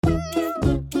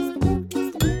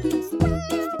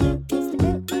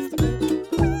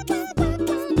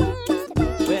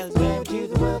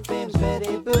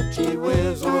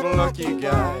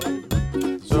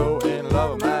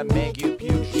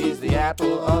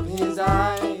of his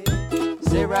eye.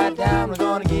 Sit right down, we're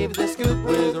gonna give you the scoop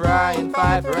with Ryan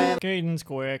Pfeiffer and Cadence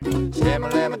quick.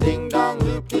 Shama-lama ding-dong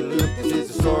loop-de-loop. This is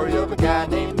the story of a guy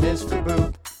named Mr.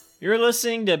 Boop. You're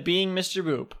listening to Being Mr.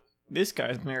 Boop. This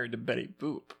guy's married to Betty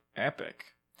Boop. Epic.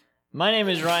 My name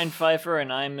is Ryan Pfeiffer,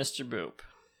 and I'm Mr. Boop.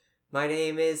 My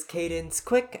name is Cadence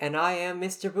Quick, and I am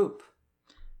Mr. Boop.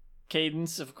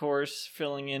 Cadence, of course,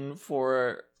 filling in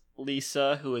for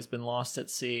Lisa, who has been lost at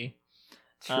sea.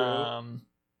 True.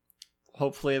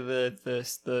 Hopefully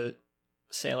the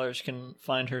sailors can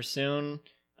find her soon.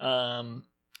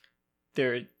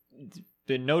 There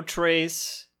been no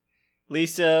trace.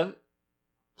 Lisa,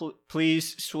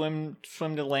 please swim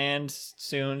to land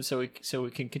soon so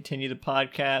we can continue the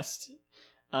podcast.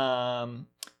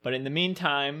 But in the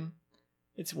meantime,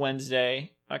 it's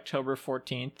Wednesday, October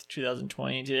 14th,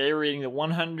 2020. Today we're reading the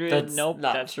 100. That's nope,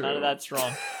 not that's true. none of that's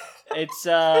wrong. It's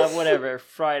whatever,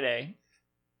 Friday,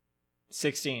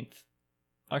 16th.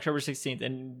 October 16th,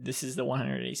 and this is the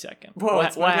 182nd. Whoa,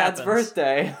 it's my dad's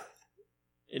birthday.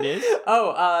 It is?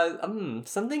 Oh,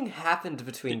 something happened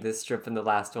between this strip and the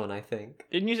last one, I think.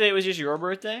 Didn't you say it was just your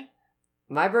birthday?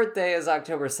 My birthday is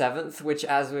October 7th, which,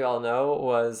 as we all know,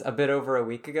 was a bit over a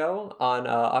week ago on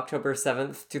October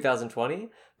 7th, 2020.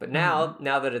 But now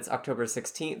that it's October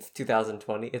 16th,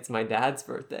 2020, it's my dad's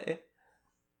birthday.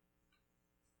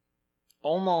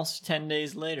 Almost 10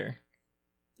 days later.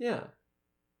 Yeah.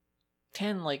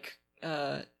 10,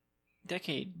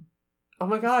 decade. Oh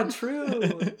my god, true!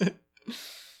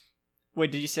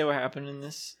 Wait, did you say what happened in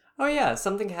this? Oh yeah,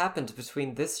 something happened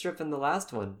between this strip and the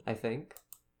last one, I think.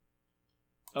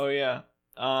 Oh yeah.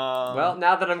 Well,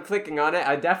 now that I'm clicking on it,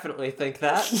 I definitely think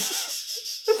that.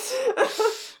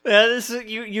 Yeah, this is,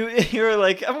 you were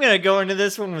like, I'm gonna go into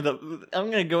this one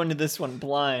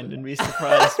blind and be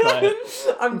surprised by it.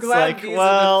 I'm It's glad like, these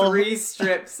well- are the 3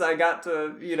 strips I got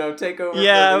to, take over.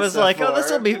 Yeah, for I was Lisa like, for. oh, this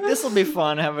will be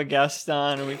fun. Have a guest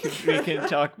on, and we can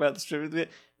talk about the strip.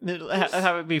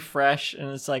 Have it be fresh, and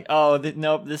it's like, oh,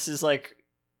 nope. This is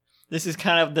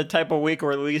kind of the type of week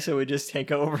where Lisa would just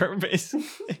take over,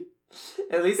 basically.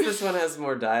 At least this one has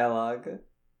more dialogue.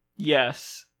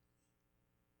 Yes.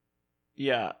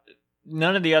 Yeah.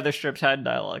 None of the other strips had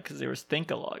dialogue because there was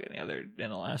Think-A-Log in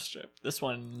the last strip. This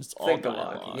one's all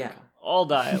Think-A-Log, dialogue. yeah. All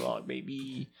dialogue,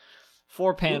 baby.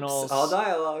 4 panels. Oops, all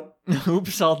dialogue.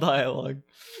 Oops, all dialogue.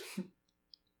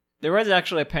 There was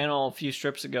actually a panel a few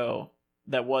strips ago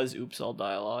that was oops, all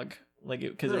dialogue.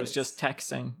 Because it was just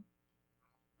texting.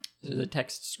 There's a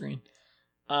text screen.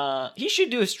 He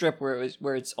should do a strip where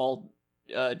it's all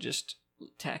just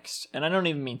text. And I don't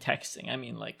even mean texting. I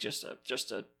mean just a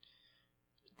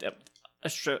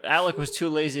strip. Alec was too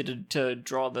lazy to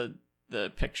draw the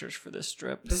pictures for this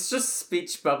strip. It's just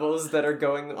speech bubbles that are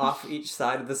going off each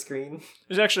side of the screen.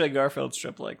 There's actually a Garfield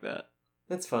strip like that.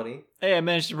 That's funny. Hey, I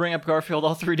managed to bring up Garfield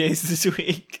all 3 days this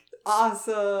week.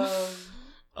 Awesome.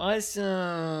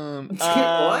 Awesome.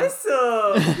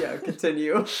 Awesome. Yeah,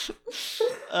 continue.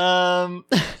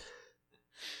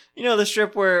 The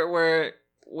strip where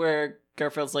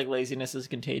Garfield's like laziness is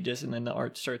contagious, and then the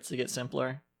art starts to get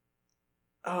simpler.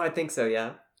 Oh, I think so,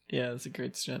 yeah. Yeah, it's a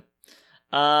great strip.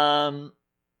 But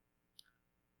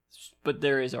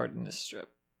there is art in this strip,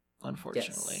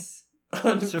 unfortunately. Yes. So,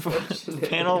 Unfortunately.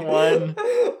 panel 1.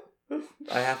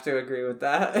 I have to agree with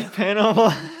that. Panel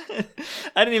 1.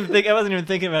 I wasn't even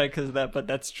thinking about it because of that, but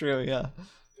that's true. Yeah,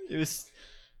 it was.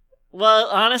 Well,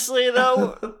 honestly,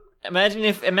 though, imagine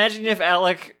if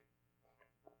Alec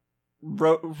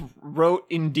wrote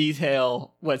in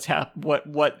detail what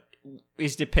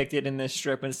is depicted in this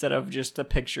strip instead of just a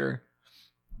picture.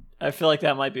 I feel like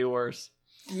that might be worse.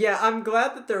 Yeah, I'm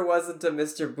glad that there wasn't a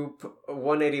Mr. Boop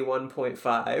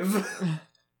 181.5.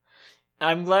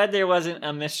 I'm glad there wasn't a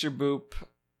Mr. Boop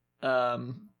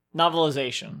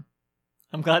novelization.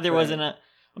 I'm glad there wasn't a...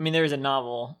 I mean, there's a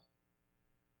novel.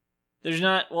 There's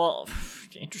not... Well,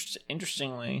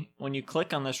 interestingly, when you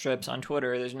click on the strips on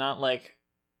Twitter, there's not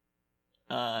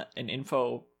an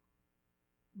info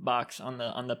box on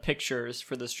the pictures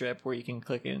for the strip where you can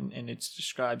click in and it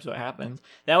describes what happens.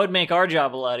 That would make our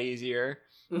job a lot easier.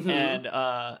 Mm-hmm.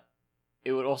 And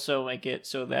it would also make it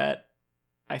so that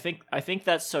I think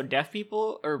that's so deaf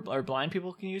people or blind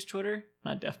people can use Twitter,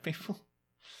 not deaf people.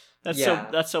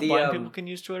 That's so blind people can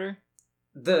use Twitter.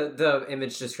 The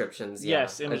image descriptions. Yeah.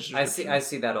 Yes, image descriptions. I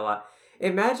see that a lot.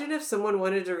 Imagine if someone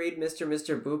wanted to read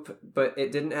Mr. Boop, but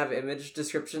it didn't have image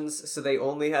descriptions, so they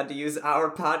only had to use our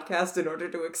podcast in order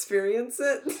to experience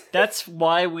it. That's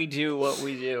why we do what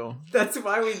we do. That's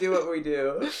why we do what we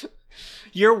do.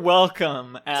 You're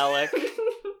welcome, Alec.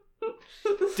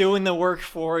 Doing the work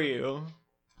for you.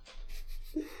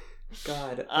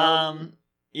 God.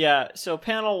 Yeah, so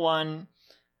panel 1,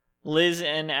 Liz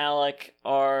and Alec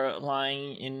are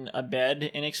lying in a bed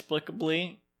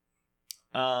inexplicably.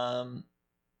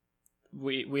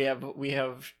 We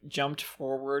have jumped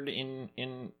forward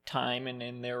in time and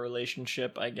in their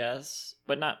relationship, I guess,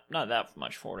 but not that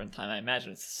much forward in time. I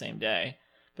imagine it's the same day,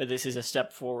 but this is a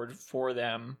step forward for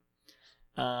them.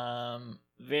 They're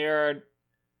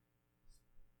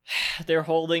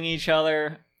holding each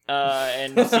other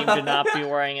and seem to not be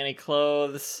wearing any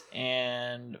clothes,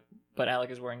 but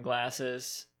Alec is wearing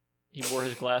glasses. He wore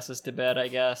his glasses to bed, I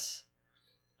guess.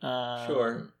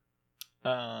 Sure.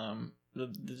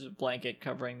 There's a blanket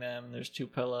covering them. There's 2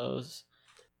 pillows.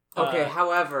 Okay,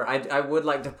 however, I would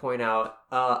like to point out,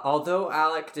 although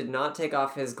Alec did not take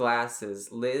off his glasses,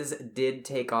 Liz did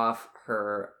take off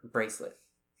her bracelet.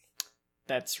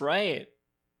 That's right.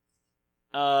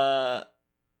 Yeah.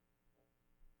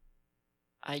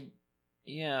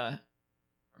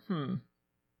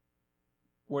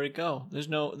 Where'd it go? There's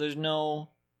no.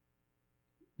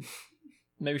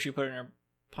 Maybe she put it in her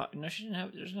pocket. No, she didn't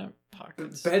have. There's no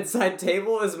pockets. Bedside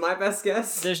table is my best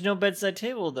guess. There's no bedside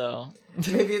table though.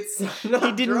 Maybe it's not.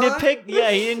 He didn't drawn? depict.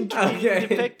 Yeah, he didn't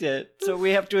depict it. So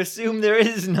we have to assume there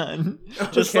is none.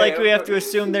 Just like we have to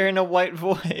assume they're in a white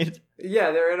void.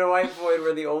 Yeah, they're in a white void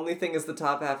where the only thing is the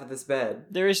top half of this bed.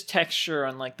 There is texture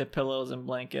on like the pillows and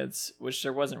blankets, which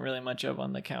there wasn't really much of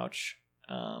on the couch.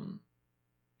 Not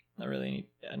really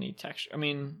any texture. I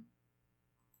mean,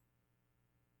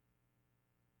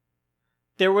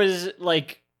 there was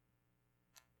like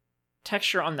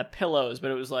texture on the pillows, but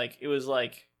it was like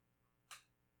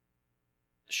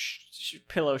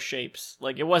pillow shapes.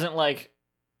 Like it wasn't like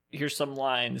here's some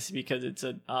lines because it's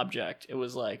an object. It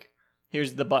was like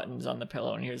here's the buttons on the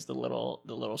pillow and here's the little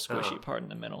squishy part in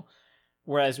the middle.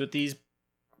 Whereas with these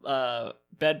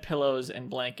bed pillows and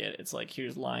blanket, it's like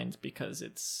here's lines because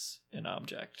it's an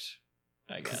object,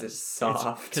 I guess. Because it's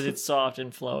soft. Because it's soft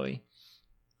and flowy.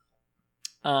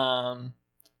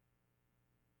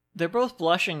 They're both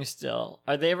blushing still.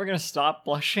 Are they ever going to stop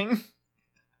blushing?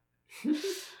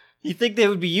 You think they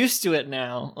would be used to it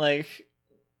now? Like,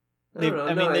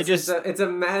 it's a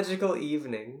magical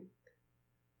evening.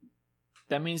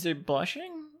 That means they're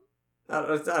blushing? I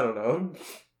don't know.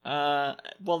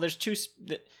 Well, there's 2.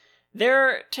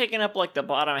 They're taking up like the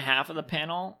bottom half of the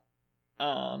panel.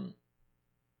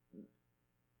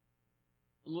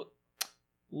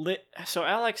 So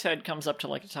Alec's head comes up to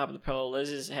like the top of the pillow.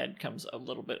 Liz's head comes a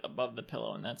little bit above the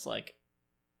pillow, and that's like,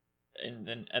 and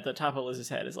then at the top of Liz's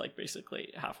head is like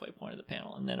basically halfway point of the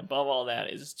panel, and then above all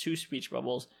that is 2 speech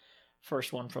bubbles.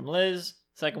 First one from Liz,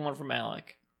 second one from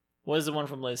Alec. What does the one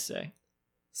from Liz say?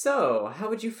 So, how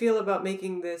would you feel about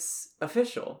making this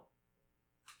official?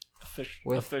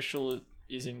 Official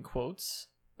is in quotes.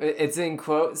 It's in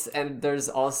quotes, and there's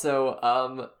also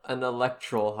an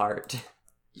electoral heart.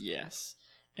 Yes.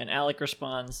 And Alec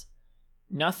responds,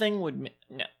 nothing would...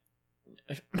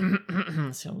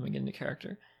 So let me get into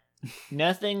character.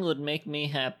 Nothing would make me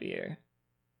happier.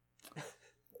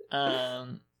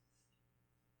 Panel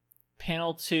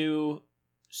 2,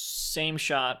 same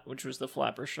shot, which was the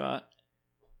flapper shot.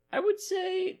 I would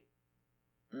say...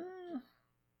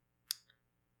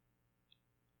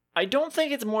 I don't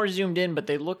think it's more zoomed in, but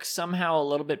they look somehow a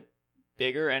little bit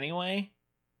bigger anyway.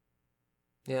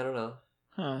 Yeah, I don't know.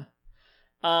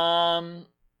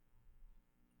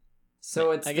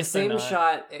 So it's the same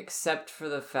shot, except for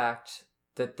the fact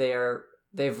that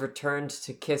they've returned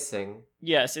to kissing.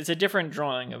 Yes, it's a different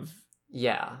drawing of.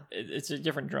 Yeah, it's a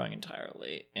different drawing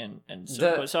entirely, and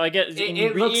so I get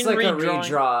it looks like a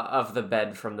redraw of the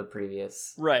bed from the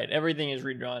previous. Right, everything is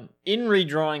redrawn. In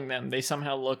redrawing them, they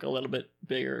somehow look a little bit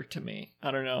bigger to me.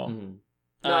 I don't know. Mm-hmm.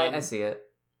 No, I see it.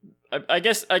 I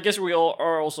guess we all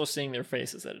are also seeing their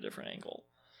faces at a different angle.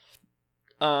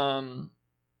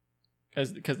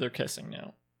 Because they're kissing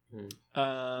now.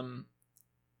 And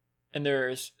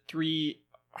there's 3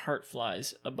 heart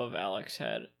flies above Alec's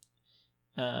head.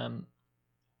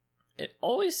 It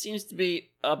always seems to be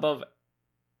above,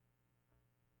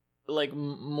 like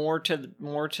more to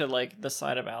like the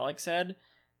side of Alec's head.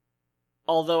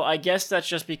 Although I guess that's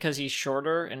just because he's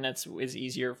shorter and is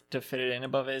easier to fit it in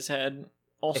above his head.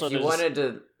 Also, if you wanted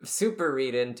to super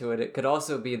read into it, it could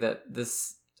also be that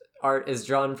this art is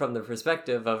drawn from the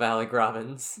perspective of Alec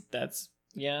Robbins. That's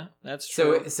true.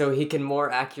 So he can more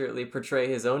accurately portray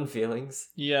his own feelings.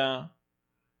 Yeah.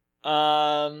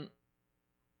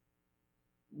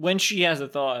 When she has a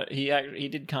thought, he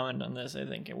did comment on this. I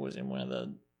think it was in one of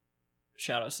the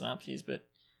shadow synopses, but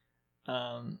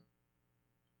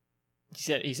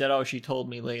he said, "Oh, she told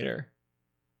me later."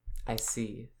 I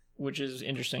see. Which is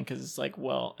interesting because it's like,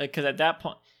 well, because at that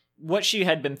point, what she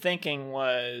had been thinking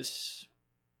was,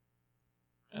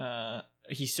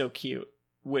 he's so cute,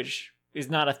 which is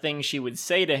not a thing she would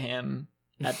say to him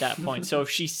at that point. So if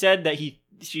she said that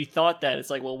she thought that, it's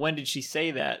like, well, when did she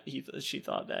say that she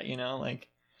thought that, you know, like,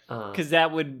 because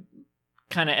that would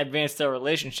kind of advance their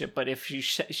relationship. But if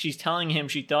she's telling him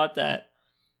she thought that,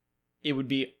 it would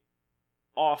be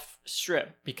off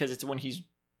strip, because it's when he's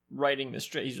writing the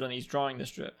strip, when he's drawing the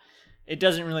strip. It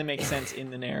doesn't really make sense in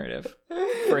the narrative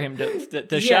for him to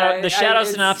the shadow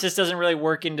synopsis doesn't really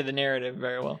work into the narrative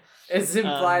very well. It's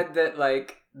implied that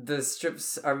like the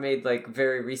strips are made like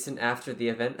very recent after the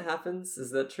event happens.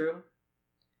 Is that true?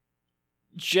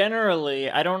 Generally,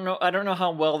 I don't know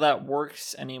how well that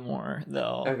works anymore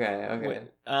though. Okay.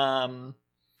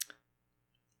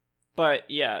 But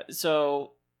yeah,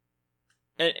 so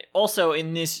also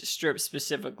in this strip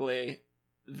specifically,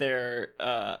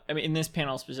 in this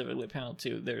panel specifically, panel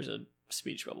 2, there's a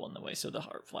speech bubble in the way, so the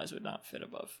heart flies would not fit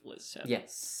above Liz's head.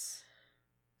 Yes.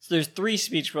 So there's 3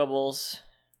 speech bubbles,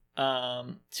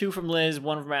 2 from Liz,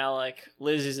 1 from Alec.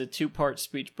 Liz is a 2-part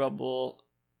speech bubble.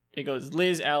 It goes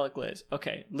Liz, Alec, Liz.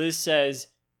 Okay, Liz says,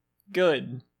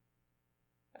 "Good."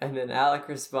 And then Alec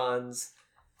responds,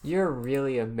 "You're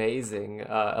really amazing,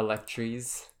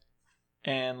 Electries."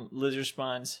 And Liz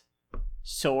responds,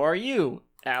 "So are you,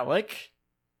 Alec."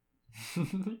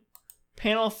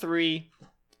 Panel 3,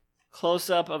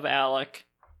 close-up of Alec.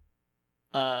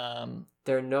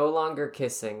 They're no longer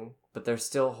kissing, but they're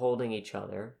still holding each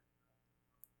other.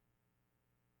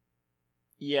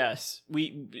 Yes,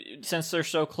 since they're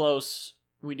so close,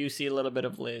 we do see a little bit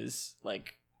of Liz,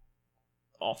 like,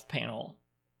 off-panel.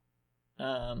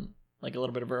 Like a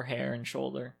little bit of her hair and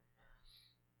shoulder.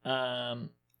 Oh,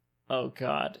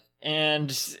 God. And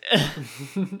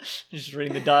just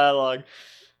reading the dialogue.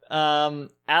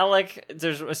 Alec,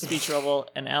 there's a speech bubble,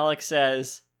 and Alec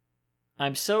says,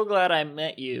 "I'm so glad I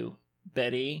met you,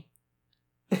 Betty."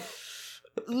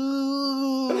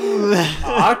 Ooh.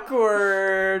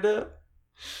 Awkward.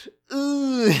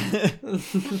 Ooh.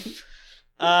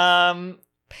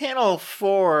 Panel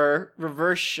 4,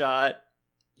 reverse shot.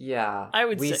 Yeah, I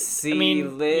would say. See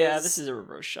Liz. Yeah, this is a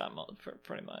reverse shot mode,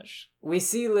 pretty much. We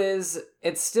see Liz.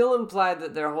 It's still implied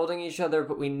that they're holding each other,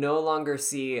 but we no longer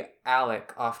see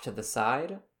Alec off to the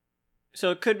side. So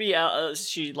it could be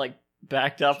she like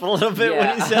backed up a little bit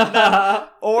when he said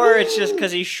that, or it's just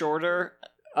because he's shorter.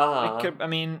 It could. I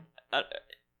mean,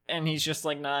 and he's just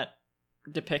like not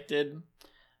depicted,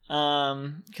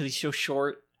 because he's so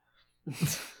short.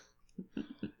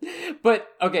 But,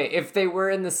 okay, if they were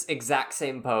in this exact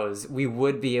same pose, we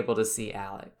would be able to see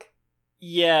Alec.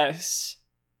 Yes.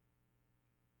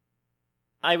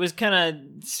 I was kind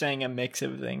of saying a mix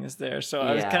of things there. So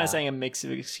I was kind of saying a mix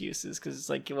of excuses, because it's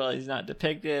like, well, he's not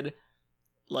depicted.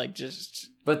 Like, just...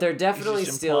 But they're definitely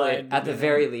still, at the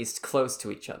very least, close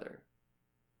to each other.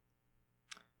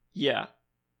 Yeah.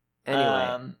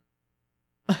 Anyway.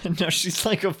 No, she's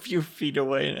like a few feet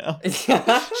away now.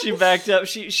 She backed up.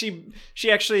 She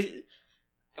actually.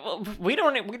 Well, we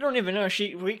don't even know.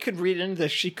 We could read into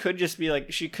this. She could just be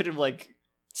like, she could have like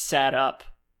sat up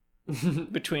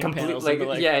between panels. Like,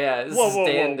 whoa,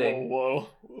 standing. Whoa.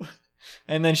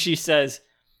 And then she says,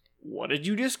 "What did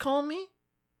you just call me?"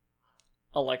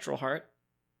 Electral heart.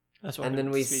 That's what. And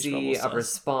then we see a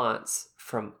response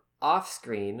from off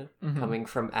screen coming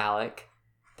from Alec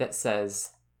that says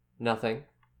nothing.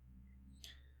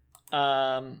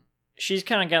 She's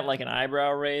kind of got like an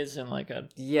eyebrow raise and like a...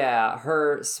 Yeah,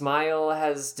 her smile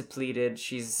has depleted.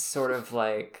 She's sort of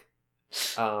like,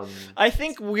 I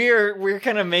think we're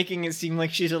kind of making it seem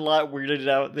like she's a lot weirded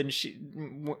out than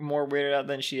more weirded out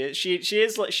than she is. She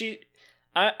is like,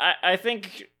 I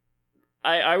think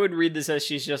I would read this as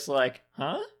she's just like,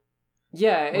 huh?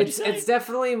 Yeah, it's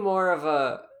definitely more of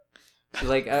a...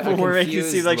 Like a where I can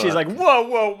see like look. She's like,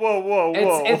 whoa.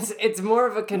 It's more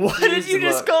of a confused What did you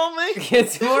just call me?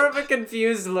 It's more of a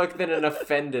confused look than an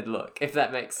offended look, if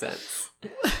that makes sense.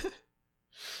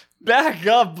 Back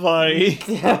up, buddy.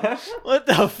 What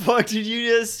the fuck did you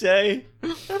just say?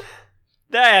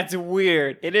 That's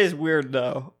weird. It is weird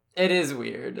though. It is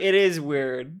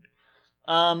weird.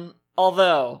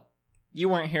 Although you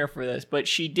weren't here for this, but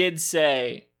she did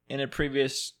say in a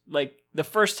previous, like the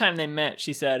first time they met,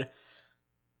 she said,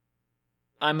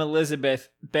 "I'm Elizabeth,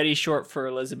 Betty short for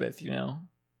Elizabeth, you know."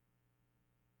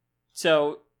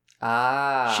 So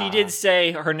she did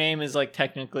say her name is like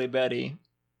technically Betty.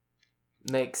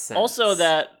 Makes sense. Also,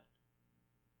 that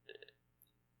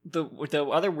the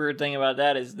other weird thing about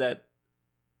that is that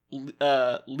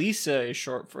Lisa is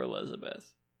short for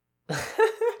Elizabeth.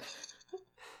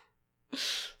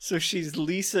 So she's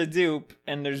Lisa Dupe,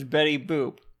 and there's Betty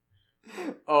Boop.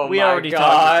 Oh we my already god.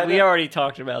 talked. We already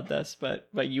talked about this, but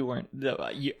you weren't.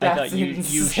 I thought you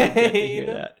should get to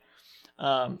hear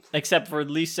that. Except for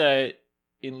Lisa,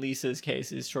 in Lisa's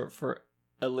case, is short for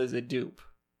Eliza Dupe.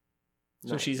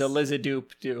 So Nice. she's Eliza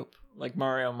Dupe, like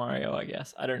Mario, I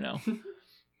guess. I don't know.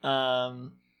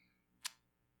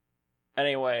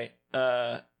 Anyway,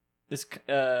 this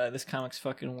comic's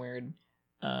fucking weird.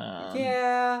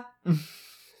 Yeah.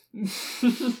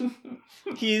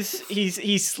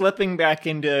 He's slipping back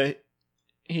into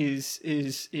his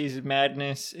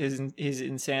madness, his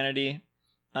insanity.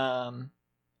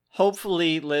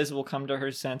 Hopefully Liz will come to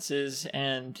her senses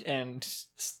and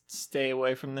stay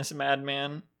away from this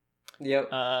madman. Yep.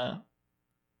 But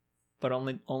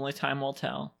only time will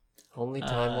tell. Only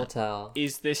time will tell.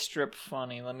 Is this strip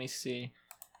funny? Let me see.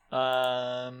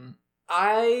 I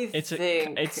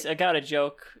got a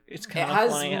joke. It's kind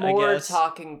of funny. It has more I guess.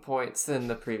 talking points than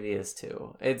the previous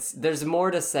two. There's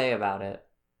more to say about it.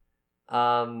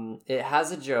 It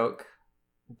has a joke.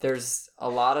 There's a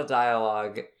lot of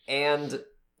dialogue, and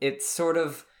it's sort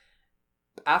of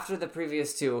after the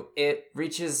previous two. It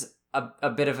reaches a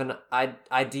bit of an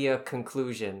idea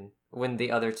conclusion when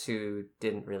the other two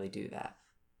didn't really do that.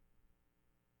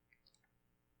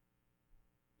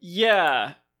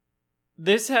 Yeah.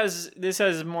 This has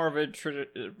more of a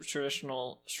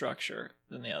traditional structure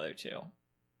than the other two.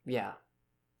 Yeah.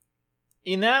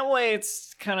 In that way,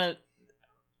 it's kind of...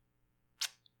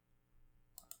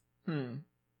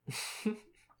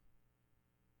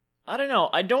 I don't know.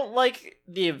 I don't like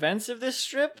the events of this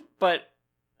strip, but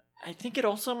I think it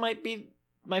also might be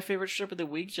my favorite strip of the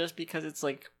week just because it's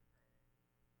like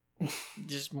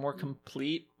just more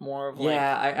complete, more of like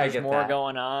I there's get more that.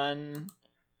 going on.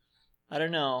 I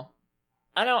don't know.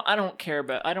 I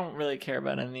don't really care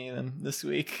about any of them this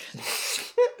week.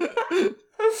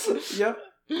 Yep.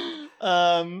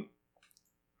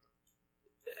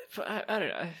 But I don't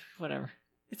know. Whatever.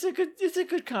 It's a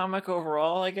good comic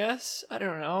overall, I guess. I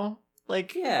don't know.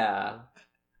 Like, Yeah.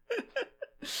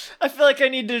 I feel like I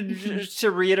need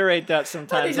to reiterate that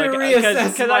sometimes. I need to like,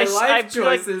 reassess my life feel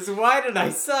like choices. Why did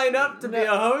I sign up to be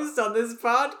a host on this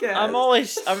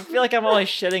podcast? I feel like I'm always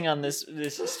shitting on this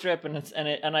strip, and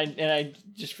I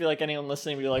just feel like anyone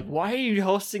listening would be like, "Why are you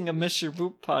hosting a Mr.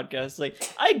 Boop podcast?" Like,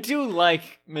 I do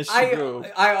like Mr.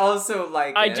 Boop. I also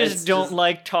like. I it. just It's don't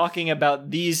like talking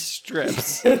about these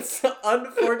strips. It's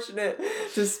unfortunate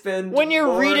to spend when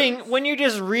you're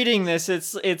just reading this,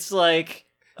 it's like.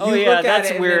 Oh You yeah, look at that's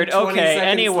it and weird. then 20 Okay, seconds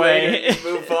anyway. later, you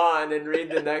move on and read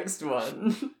the next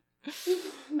one.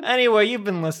 Anyway, you've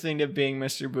been listening to Being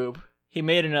Mr. Boop. He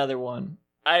made another one.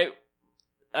 I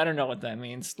don't know what that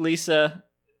means. Lisa,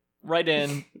 write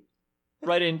into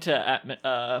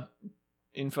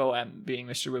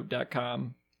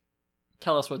info@beingmrboop.com.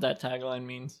 Tell us what that tagline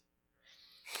means.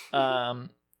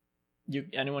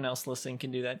 Anyone else listening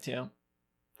can do that too.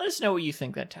 Let us know what you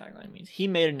think that tagline means. He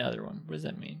made another one. What does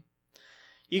that mean?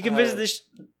 You can visit this.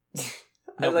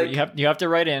 No, you have to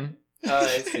write in. Oh,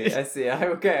 I see.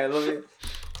 Okay, I love it.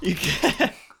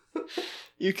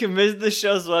 You can visit the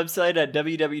show's website at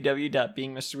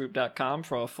www.beingmrboop.com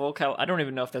for a full I don't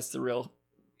even know if that's the real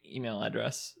email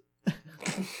address,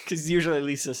 because usually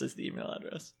Lisa says the email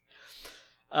address.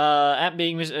 At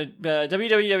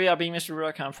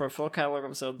www.beingmrboop.com for a full catalog of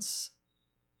episodes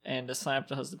and to sign up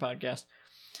to host the podcast.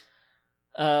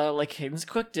 Like Hayden's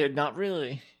Quick did, not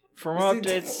really. For more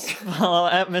updates, follow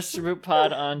at Mr. Boop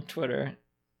Pod on Twitter.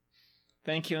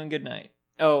 Thank you and good night.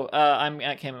 Oh, I'm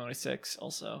at Camo86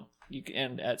 also. You can,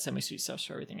 and at Semi-Sweet Stuffs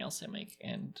for everything else I make.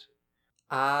 And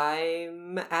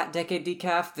I'm at Decade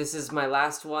Decaf. This is my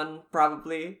last one,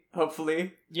 probably.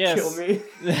 Hopefully. Yes. Kill me.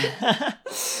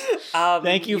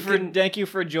 Thank you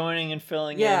for joining and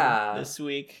filling in this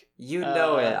week. You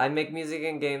know it. I make music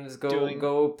and games.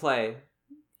 Go play.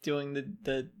 Doing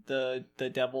the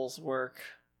devil's work.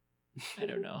 I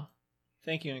don't know.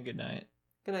 Thank you and good night.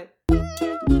 Good night.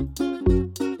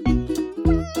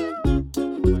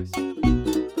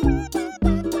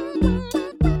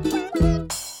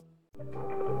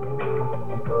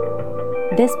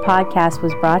 This podcast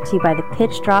was brought to you by the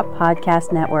Pitch Drop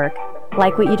Podcast Network.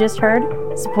 Like what you just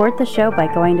heard? Support the show by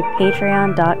going to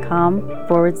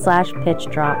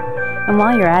patreon.com/pitchdrop. And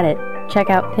while you're at it, check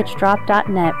out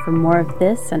pitchdrop.net for more of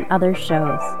this and other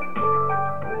shows.